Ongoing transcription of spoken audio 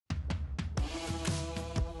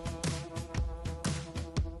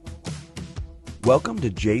Welcome to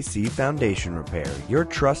JC Foundation Repair, your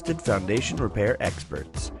trusted foundation repair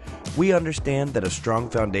experts. We understand that a strong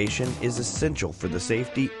foundation is essential for the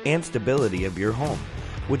safety and stability of your home,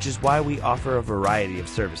 which is why we offer a variety of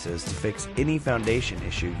services to fix any foundation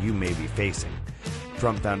issue you may be facing.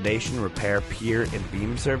 From foundation repair, pier and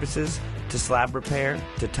beam services, to slab repair,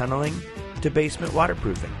 to tunneling, to basement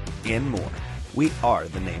waterproofing, and more. We are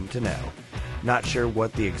the name to know. Not sure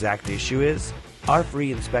what the exact issue is? Our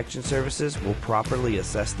free inspection services will properly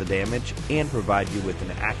assess the damage and provide you with an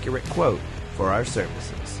accurate quote for our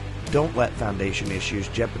services. Don't let foundation issues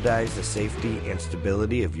jeopardize the safety and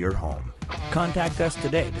stability of your home. Contact us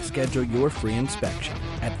today to schedule your free inspection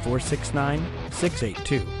at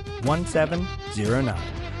 469-682-1709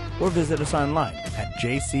 or visit us online at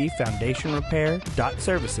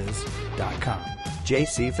jcfoundationrepair.services.com.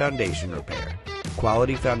 JC Foundation Repair.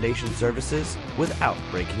 Quality foundation services without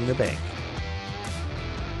breaking the bank.